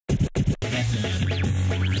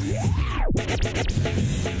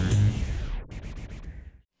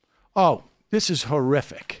Oh, this is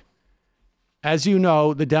horrific. As you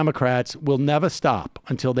know, the Democrats will never stop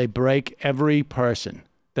until they break every person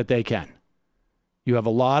that they can. You have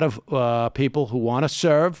a lot of people who want to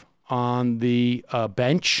serve on the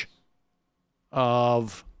bench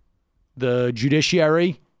of the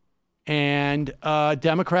judiciary, and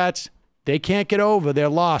Democrats, they can't get over their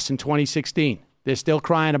loss in 2016. They're still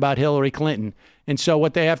crying about Hillary Clinton. And so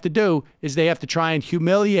what they have to do is they have to try and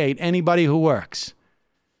humiliate anybody who works.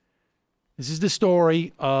 This is the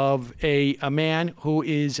story of a man who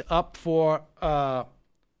is up for,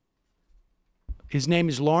 his name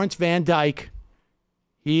is Lawrence VanDyke.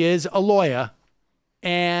 He is a lawyer.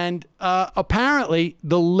 And apparently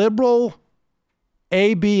the liberal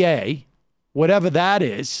ABA, whatever that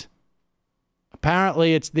is,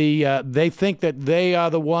 apparently it's the, they think that they are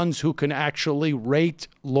the ones who can actually rate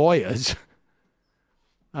lawyers,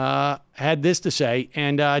 had this to say.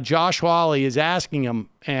 And Josh Hawley is asking him,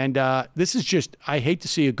 and this is just, I hate to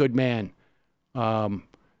see a good man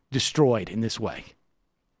destroyed in this way.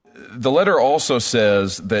 The letter also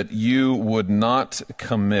says that you would not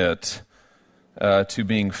commit to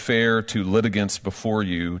being fair to litigants before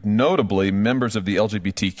you, notably members of the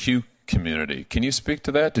LGBTQ community. Can you speak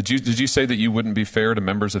to that? Did you say that you wouldn't be fair to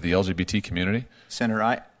members of the LGBT community?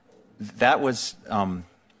 Senator, that was the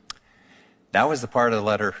part of the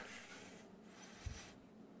letter.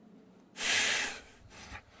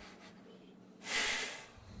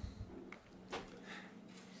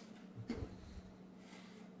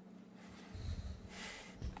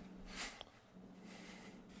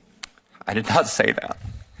 I did not say that.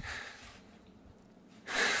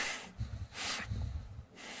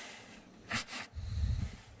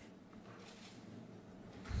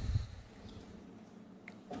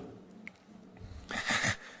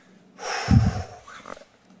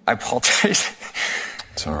 I apologize.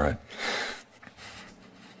 It's all right.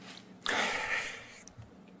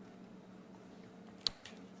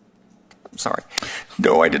 I'm sorry.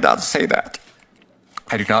 No, I did not say that.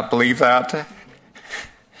 I do not believe that.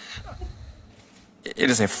 It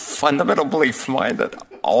is a fundamental belief of mine that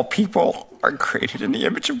all people are created in the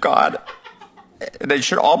image of God, and they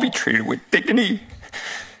should all be treated with dignity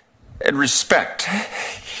and respect.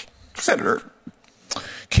 Senator,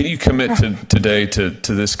 can you commit today to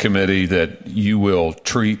this committee that you will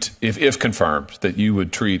treat, if confirmed, that you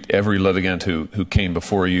would treat every litigant who came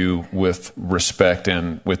before you with respect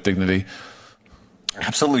and with dignity?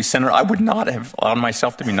 Absolutely, Senator. I would not have allowed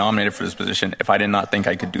myself to be nominated for this position if I did not think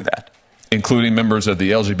I could do that. Including members of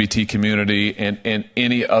the LGBT community and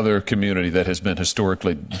any other community that has been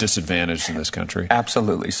historically disadvantaged in this country?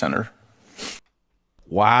 Absolutely, Senator.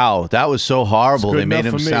 Wow, that was so horrible. They made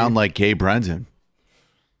him sound like Gabe Brendan.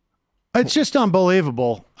 It's just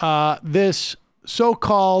unbelievable. This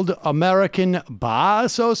so-called American Bar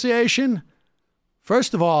Association,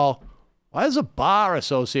 first of all, why is a bar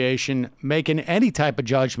association making any type of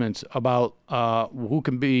judgments about who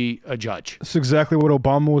can be a judge? That's exactly what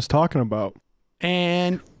Obama was talking about.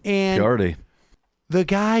 And Purity. The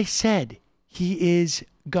guy said he is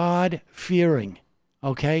God-fearing,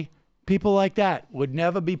 okay? People like that would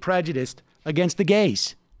never be prejudiced against the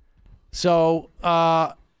gays. So,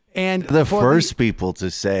 and the first people to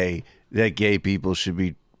say that gay people should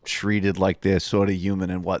be treated like they're sort of human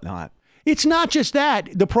and whatnot. It's not just that.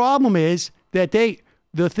 The problem is that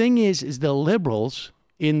the thing is the liberals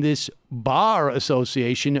in this bar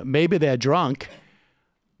association, maybe they're drunk,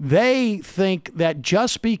 they think that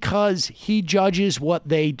just because he judges what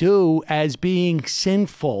they do as being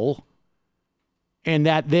sinful and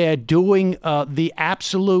that they're doing the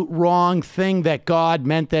absolute wrong thing that God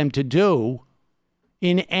meant them to do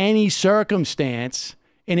in any circumstance,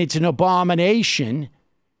 and it's an abomination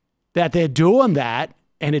that they're doing that,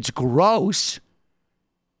 and it's gross,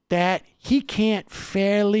 that he can't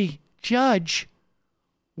fairly judge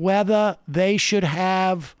whether they should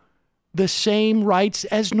have the same rights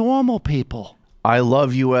as normal people. I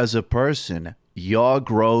love you as a person. You're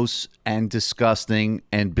gross and disgusting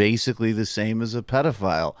and basically the same as a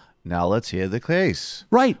pedophile. Now let's hear the case.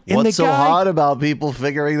 Right. And what's so hard about people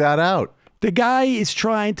figuring that out? The guy is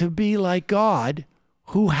trying to be like God,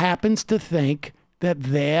 who happens to think that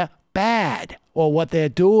they're bad or what they're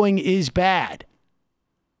doing is bad.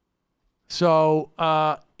 So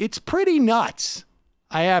it's pretty nuts,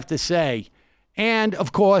 I have to say. And,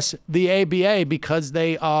 of course, the ABA, because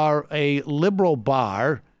they are a liberal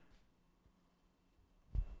bar,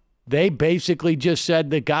 they basically just said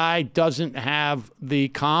the guy doesn't have the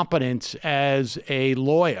competence as a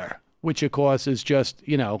lawyer, which, of course, is just,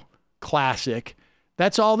 you know, classic.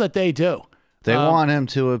 That's all that they do. They want him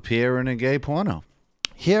to appear in a gay porno.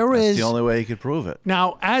 Here That's is the only way he could prove it.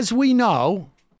 now, as we know,